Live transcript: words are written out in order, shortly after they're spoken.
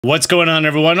What's going on,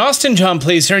 everyone? Austin John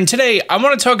Plays here, and today I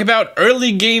want to talk about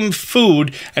early game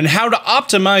food and how to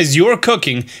optimize your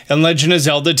cooking in Legend of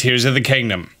Zelda Tears of the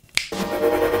Kingdom.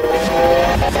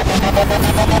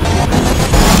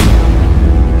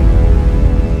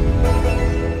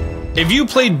 If you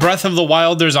played Breath of the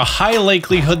Wild, there's a high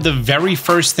likelihood the very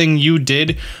first thing you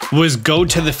did was go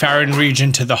to the Faron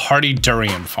region to the Hearty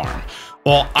Durian Farm.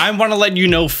 Well, I want to let you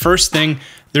know first thing,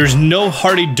 there's no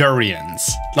Hearty Durians.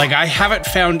 Like, I haven't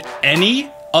found any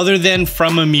other than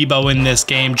from Amiibo in this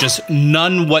game, just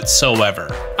none whatsoever.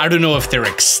 I don't know if they're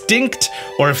extinct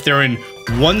or if they're in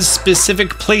one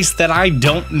specific place that I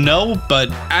don't know, but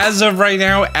as of right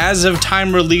now, as of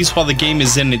time release while the game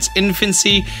is in its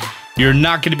infancy, you're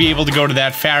not going to be able to go to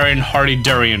that Faron Hearty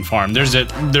Durian Farm. There's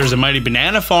a Mighty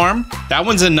Banana Farm. That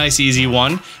one's a nice easy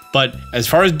one. But as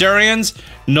far as durians,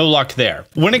 no luck there.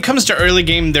 When it comes to early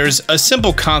game, there's a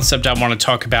simple concept I want to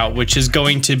talk about, which is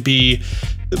going to be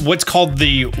what's called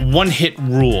the one-hit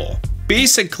rule.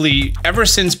 Basically, ever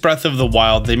since Breath of the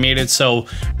Wild, they made it so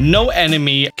no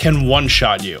enemy can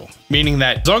one-shot you. Meaning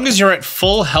that as long as you're at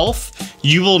full health,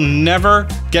 you will never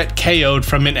get KO'd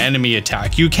from an enemy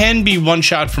attack. You can be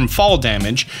one-shot from fall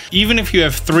damage. Even if you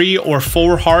have 3 or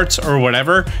 4 hearts or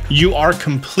whatever, you are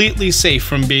completely safe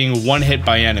from being one-hit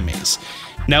by enemies.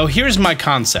 Now, here's my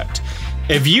concept.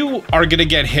 If you are going to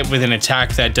get hit with an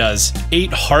attack that does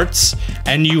 8 hearts,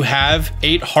 and you have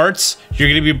 8 hearts, you're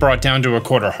going to be brought down to a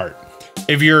quarter heart.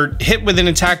 If you're hit with an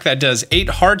attack that does 8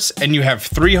 hearts and you have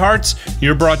 3 hearts,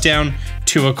 you're brought down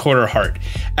to a quarter heart.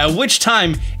 At which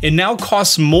time, it now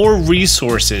costs more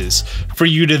resources for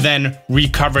you to then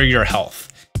recover your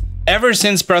health. Ever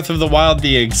since Breath of the Wild,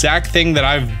 the exact thing that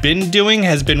I've been doing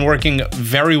has been working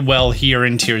very well here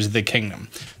in Tears of the Kingdom.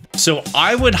 So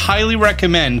I would highly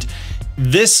recommend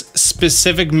this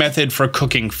specific method for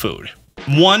cooking food.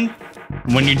 1,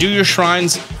 when you do your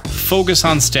shrines, focus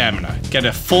on stamina. Get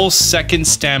a full second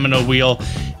stamina wheel,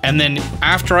 and then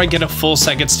after I get a full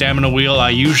second stamina wheel, I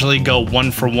usually go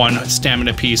 1 for 1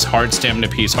 stamina piece, heart, stamina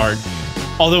piece, heart.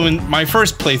 Although in my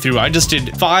first playthrough, I just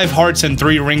did 5 hearts and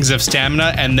 3 rings of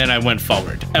stamina, and then I went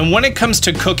forward. And when it comes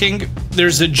to cooking,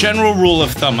 there's a general rule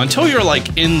of thumb. Until you're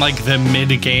in the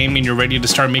mid-game and you're ready to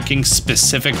start making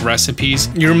specific recipes,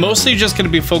 you're mostly just going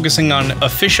to be focusing on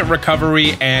efficient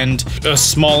recovery and a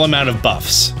small amount of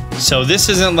buffs. So this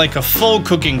isn't like a full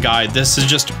cooking guide, this is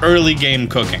just early game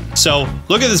cooking. So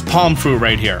look at this palm fruit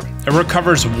right here. It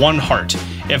recovers 1 heart.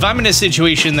 If I'm in a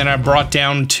situation that I'm brought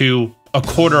down to a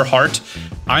quarter heart,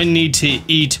 I need to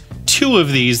eat 2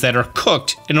 of these that are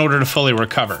cooked in order to fully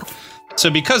recover. So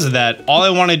because of that, all I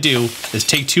want to do is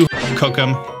take 2, cook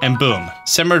them, and boom,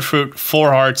 simmered fruit,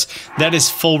 4 hearts. That is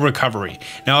full recovery.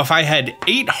 Now, if I had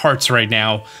 8 hearts right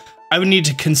now, I would need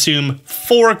to consume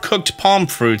 4 cooked palm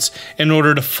fruits in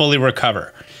order to fully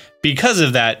recover. Because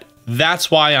of that, that's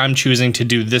why I'm choosing to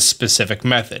do this specific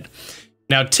method.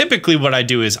 Now, typically what I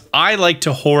do is I like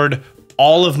to hoard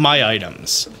all of my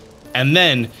items. And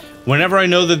then, whenever I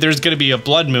know that there's going to be a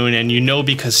blood moon, and you know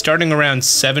because starting around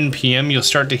 7 p.m. you'll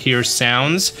start to hear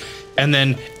sounds, and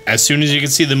then as soon as you can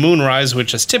see the moon rise,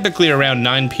 which is typically around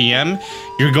 9 p.m.,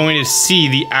 you're going to see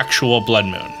the actual blood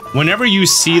moon. Whenever you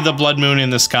see the blood moon in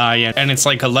the sky and it's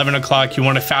like 11 o'clock, you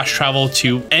want to fast travel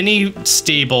to any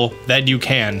stable that you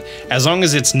can, as long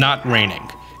as it's not raining.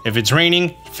 If it's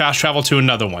raining, fast travel to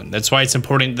another one. That's why it's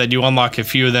important that you unlock a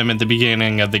few of them at the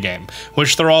beginning of the game,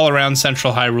 which they're all around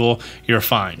Central Hyrule. You're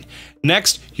fine.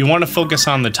 Next, you want to focus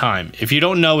on the time. If you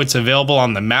don't know, it's available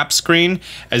on the map screen,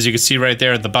 as you can see right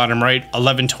there at the bottom right,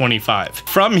 11:25.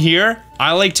 From here,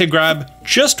 I like to grab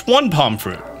just 1 palm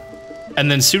fruit. And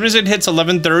then as soon as it hits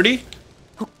 11:30,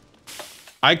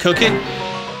 I cook it,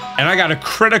 and I got a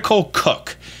critical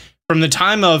cook. From the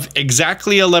time of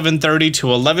exactly 11:30 to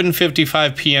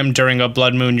 11:55 p.m. during a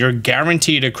blood moon, you're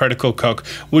guaranteed a critical cook,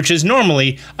 which is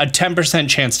normally a 10%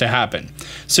 chance to happen.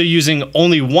 So using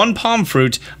only 1 palm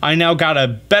fruit, I now got a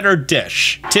better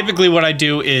dish. Typically what I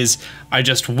do is I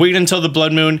just wait until the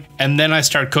blood moon and then I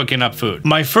start cooking up food.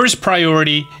 My first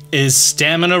priority is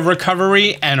stamina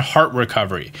recovery and heart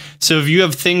recovery. So if you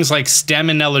have things like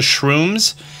Staminella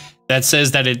shrooms that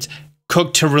says that it's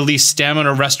cooked to release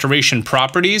stamina restoration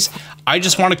properties, I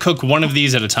just want to cook 1 of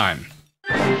these at a time.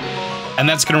 And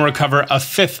that's going to recover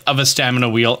 1/5 of a stamina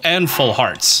wheel and full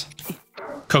hearts.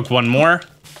 Cook 1 more.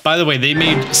 By the way, they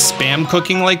made spam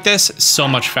cooking like this so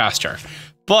much faster.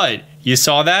 But you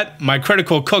saw that? My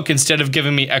critical cook, instead of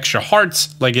giving me extra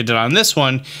hearts like it did on this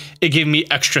one, it gave me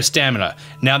extra stamina.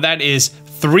 Now that is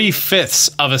 3/5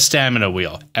 of a stamina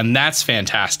wheel, and that's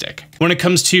fantastic. When it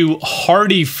comes to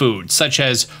hearty food, such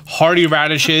as hearty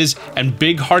radishes and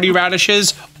big hearty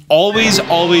radishes, always,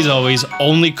 always, always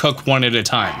only cook one at a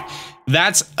time.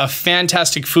 That's a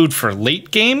fantastic food for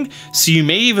late game, so you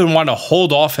may even want to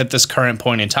hold off at this current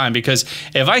point in time, because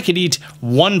if I could eat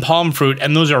one palm fruit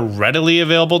and those are readily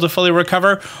available to fully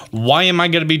recover, why am I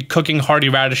going to be cooking Hearty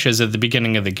radishes at the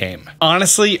beginning of the game?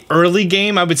 Honestly, early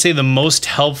game, I would say the most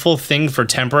helpful thing for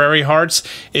temporary hearts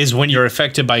is when you're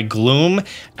affected by gloom.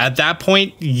 At that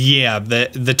point, yeah,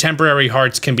 the temporary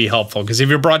hearts can be helpful, because if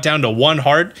you're brought down to 1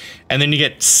 heart and then you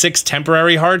get 6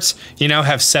 temporary hearts, you now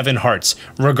have 7 hearts,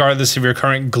 regardless of your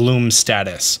current gloom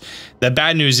status. The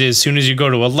bad news is, as soon as you go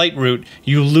to a light route,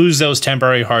 you lose those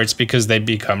temporary hearts because they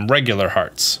become regular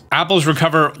hearts. Apples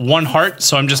recover 1 heart,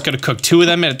 so I'm just going to cook 2 of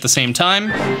them at the same time.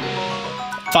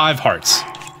 5 hearts.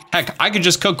 Heck, I could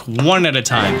just cook 1 at a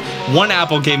time. 1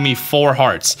 apple gave me 4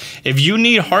 hearts. If you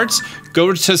need hearts,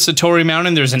 go to Satori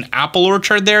Mountain. There's an apple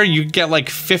orchard there. You get like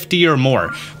 50 or more.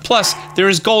 Plus,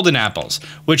 there's golden apples,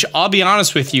 which I'll be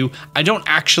honest with you, I don't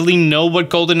actually know what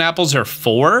golden apples are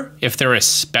for, if they're a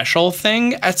special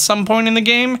thing at some point in the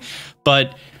game.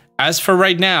 But as for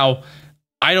right now,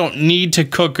 I don't need to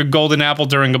cook a golden apple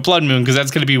during a blood moon, because that's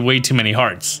going to be way too many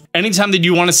hearts. Anytime that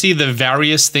you want to see the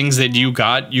various things that you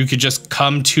got, you could just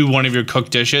come to one of your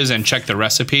cooked dishes and check the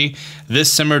recipe.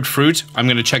 This simmered fruit, I'm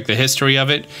going to check the history of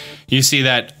it. You see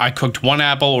that I cooked 1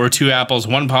 apple or 2 apples,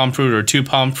 1 palm fruit or 2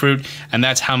 palm fruit, and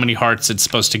that's how many hearts it's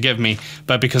supposed to give me.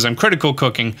 But because I'm critical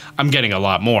cooking, I'm getting a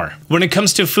lot more. When it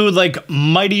comes to food like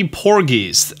mighty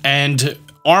porgies and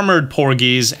armored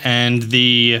porgies and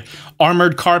the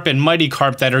armored carp and mighty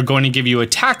carp that are going to give you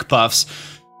attack buffs,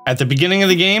 at the beginning of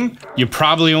the game, you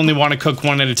probably only want to cook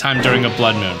 1 at a time during a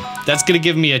blood moon. That's going to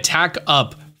give me attack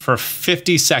up for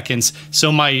 50 seconds,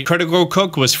 so my critical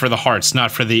cook was for the hearts,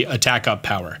 not for the attack up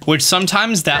power. Which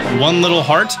sometimes that 1 little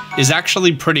heart is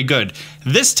actually pretty good.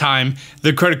 This time,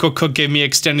 the critical cook gave me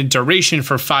extended duration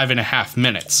for 5.5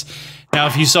 minutes. Now,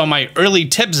 if you saw my early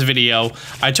tips video,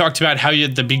 I talked about how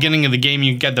at the beginning of the game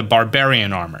you get the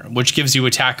Barbarian armor, which gives you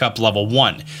attack up level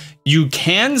 1. You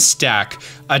can stack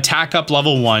attack up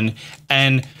level 1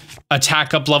 and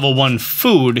attack up level 1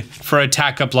 food for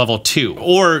attack up level 2.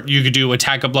 Or you could do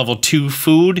attack up level 2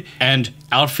 food and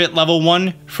outfit level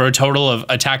 1 for a total of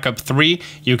attack up 3.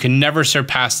 You can never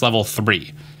surpass level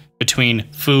 3.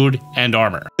 Between food and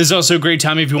armor. This is also a great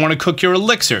time if you want to cook your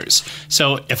elixirs.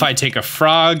 So if I take a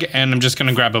frog and I'm just going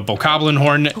to grab a bokoblin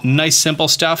horn, nice simple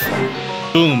stuff.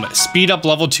 Boom, speed up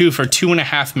level 2 for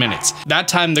 2.5 minutes. That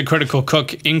time the critical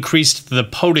cook increased the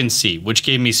potency, which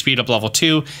gave me speed up level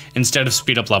 2 instead of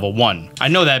speed up level 1. I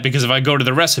know that because if I go to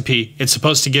the recipe, it's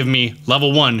supposed to give me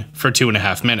level 1 for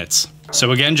 2.5 minutes.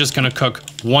 So again, just gonna cook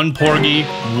 1 porgy,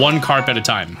 1 carp at a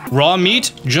time. Raw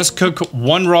meat, just cook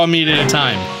 1 raw meat at a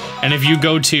time. And if you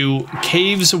go to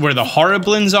caves where the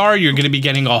Horriblins are, you're going to be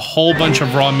getting a whole bunch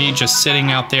of raw meat just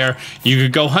sitting out there. You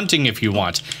could go hunting if you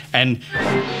want. And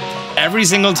every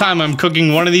single time I'm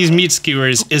cooking one of these meat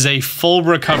skewers is a full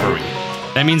recovery.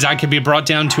 That means I could be brought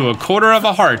down to 1/4 of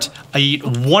a heart. I eat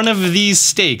 1 of these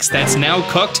steaks that's now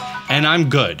cooked, and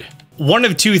I'm good. One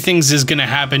of 2 things is going to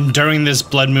happen during this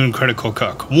blood moon critical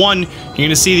cook. 1, you're going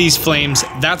to see these flames.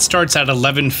 That starts at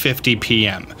 11:50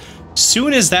 p.m.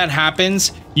 Soon as that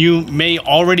happens, you may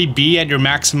already be at your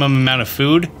maximum amount of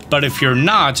food, but if you're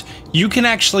not, you can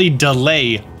actually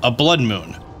delay a blood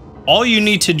moon. All you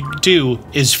need to do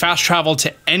is fast travel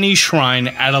to any shrine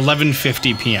at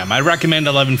 11:50 p.m. I recommend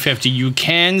 11:50. You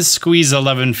can squeeze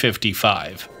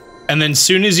 11:55. And then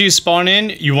soon as you spawn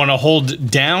in, you want to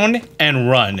hold down and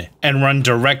run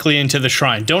directly into the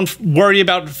shrine. Don't worry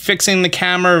about fixing the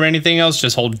camera or anything else,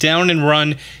 just hold down and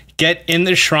run. Get in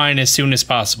the shrine as soon as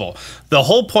possible. The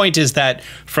whole point is that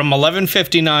from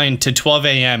 11:59 to 12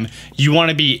 a.m., you want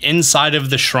to be inside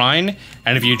of the shrine,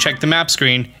 and if you check the map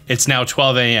screen, it's now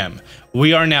 12 a.m.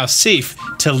 We are now safe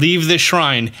to leave the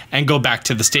shrine and go back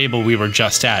to the stable we were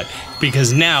just at,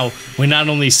 because now we not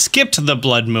only skipped the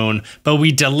blood moon, but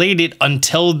we delayed it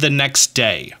until the next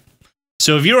day.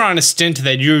 So if you're on a stint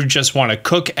that you just want to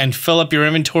cook and fill up your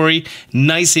inventory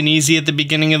nice and easy at the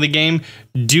beginning of the game,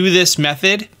 do this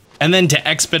method. And then to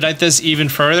expedite this even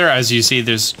further, as you see,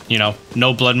 there's,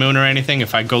 no blood moon or anything.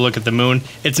 If I go look at the moon,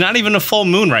 it's not even a full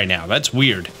moon right now. That's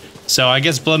weird. So I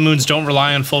guess blood moons don't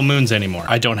rely on full moons anymore.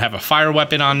 I don't have a fire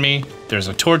weapon on me. There's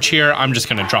a torch here. I'm just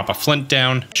going to drop a flint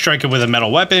down, strike it with a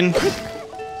metal weapon.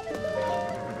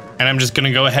 And I'm just going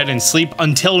to go ahead and sleep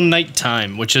until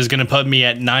nighttime, which is going to put me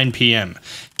at 9 p.m.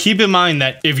 Keep in mind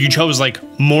that if you chose like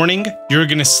morning, you're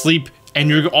going to sleep and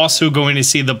you're also going to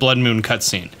see the blood moon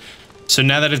cutscene. So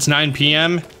now that it's 9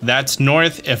 p.m., that's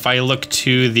north. If I look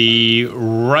to the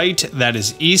right, that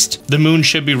is east. The moon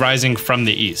should be rising from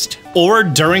the east. Or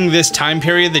during this time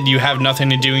period that you have nothing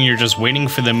to do and you're just waiting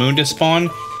for the moon to spawn,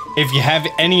 if you have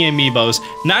any amiibos,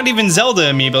 not even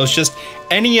Zelda amiibos, just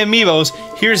any amiibos,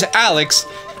 here's Alex.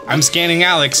 I'm scanning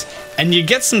Alex, and you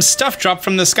get some stuff dropped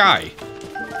from the sky.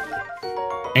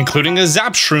 Including a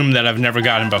Zap Shroom that I've never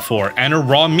gotten before, and a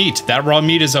raw meat. That raw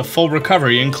meat is a full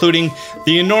recovery, including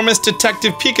the enormous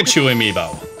Detective Pikachu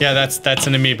amiibo. Yeah, that's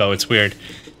an amiibo, it's weird.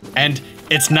 And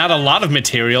it's not a lot of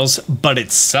materials, but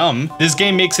it's some. This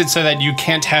game makes it so that you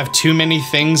can't have too many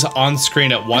things on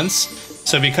screen at once.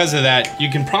 So because of that, you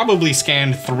can probably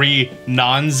scan 3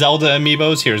 non-Zelda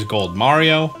amiibos. Here's Gold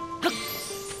Mario.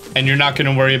 And you're not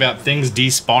gonna worry about things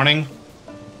despawning.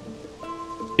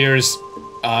 Here's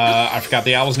I forgot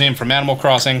the owl's name from Animal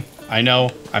Crossing. I know,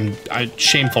 I'm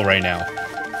shameful right now.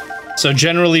 So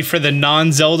generally for the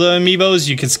non-Zelda amiibos,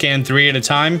 you can scan 3 at a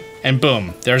time, and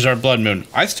boom, there's our Blood Moon.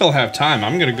 I still have time.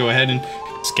 I'm gonna go ahead and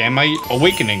scan my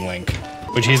Awakening Link,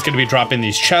 which he's gonna be dropping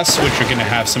these chests, which are gonna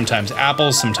have sometimes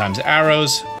apples, sometimes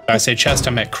arrows. When I say chest,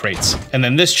 I meant crates. And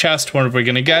then this chest, what are we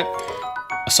gonna get?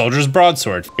 A Soldier's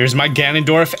Broadsword. Here's my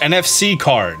Ganondorf NFC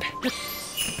card.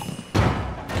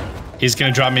 He's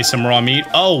gonna drop me some raw meat.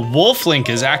 Oh, Wolf Link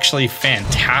is actually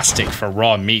fantastic for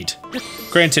raw meat.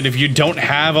 Granted, if you don't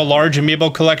have a large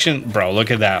amiibo collection, bro,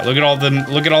 look at that. Look at all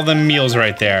the meals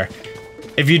right there.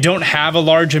 If you don't have a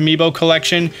large amiibo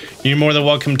collection, you're more than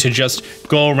welcome to just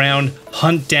go around,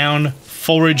 hunt down,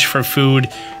 forage for food.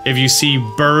 If you see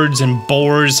birds and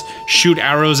boars, shoot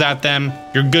arrows at them.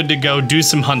 You're good to go. Do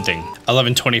some hunting.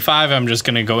 11:25. I'm just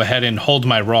gonna go ahead and hold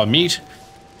my raw meat.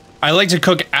 I like to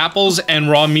cook apples and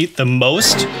raw meat the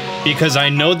most because I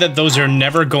know that those are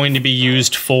never going to be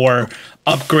used for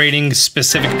upgrading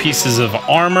specific pieces of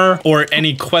armor or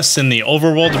any quests in the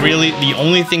overworld. Really, the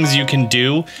only things you can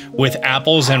do with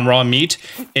apples and raw meat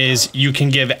is you can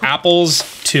give apples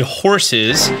to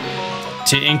horses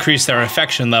to increase their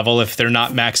affection level if they're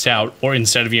not maxed out, or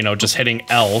instead of, you know, just hitting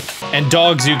L. And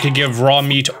dogs you could give raw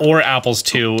meat or apples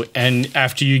to, and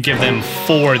after you give them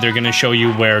 4, they're gonna show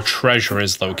you where treasure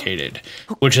is located,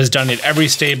 which is done at every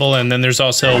stable. And then there's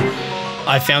also,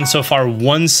 I found so far,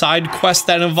 1 side quest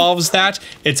that involves that.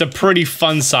 It's a pretty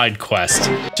fun side quest.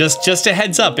 Just a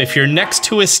heads up, if you're next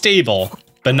to a stable,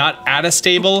 but not at a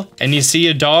stable, and you see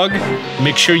a dog,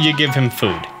 make sure you give him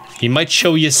food. He might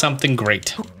show you something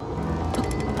great.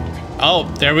 Oh,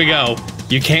 there we go.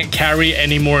 You can't carry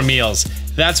any more meals.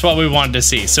 That's what we wanted to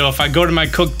see. So if I go to my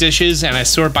cooked dishes and I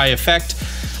sort by effect,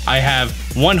 I have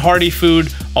 1 hearty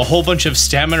food, a whole bunch of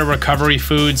stamina recovery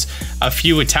foods, a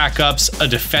few attack ups, a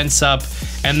defense up,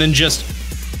 and then just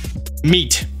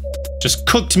meat. Just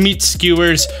cooked meat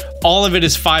skewers. All of it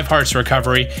is 5 hearts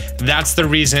recovery. That's the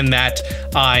reason that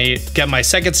I get my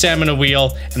 2nd stamina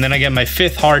wheel, and then I get my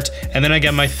 5th heart, and then I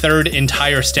get my 3rd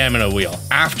entire stamina wheel.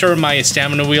 After my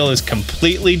stamina wheel is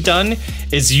completely done,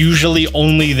 it's usually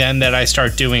only then that I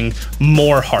start doing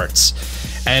more hearts.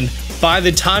 And by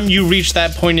the time you reach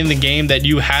that point in the game that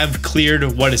you have cleared,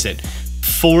 what is it,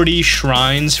 40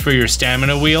 shrines for your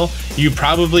stamina wheel, you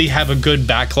probably have a good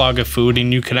backlog of food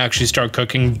and you can actually start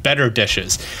cooking better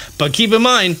dishes. But keep in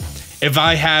mind, if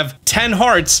I have 10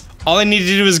 hearts, all I need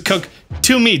to do is cook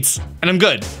 2 meats and I'm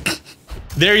good.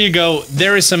 There you go.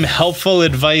 There is some helpful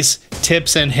advice,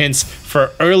 tips, and hints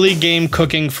for early game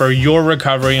cooking for your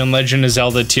recovery on Legend of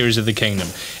Zelda Tears of the Kingdom.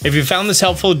 If you found this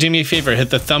helpful, do me a favor, hit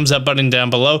the thumbs up button down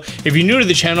below. If you're new to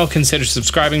the channel, consider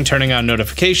subscribing, turning on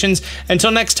notifications.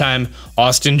 Until next time,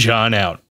 Austin John out.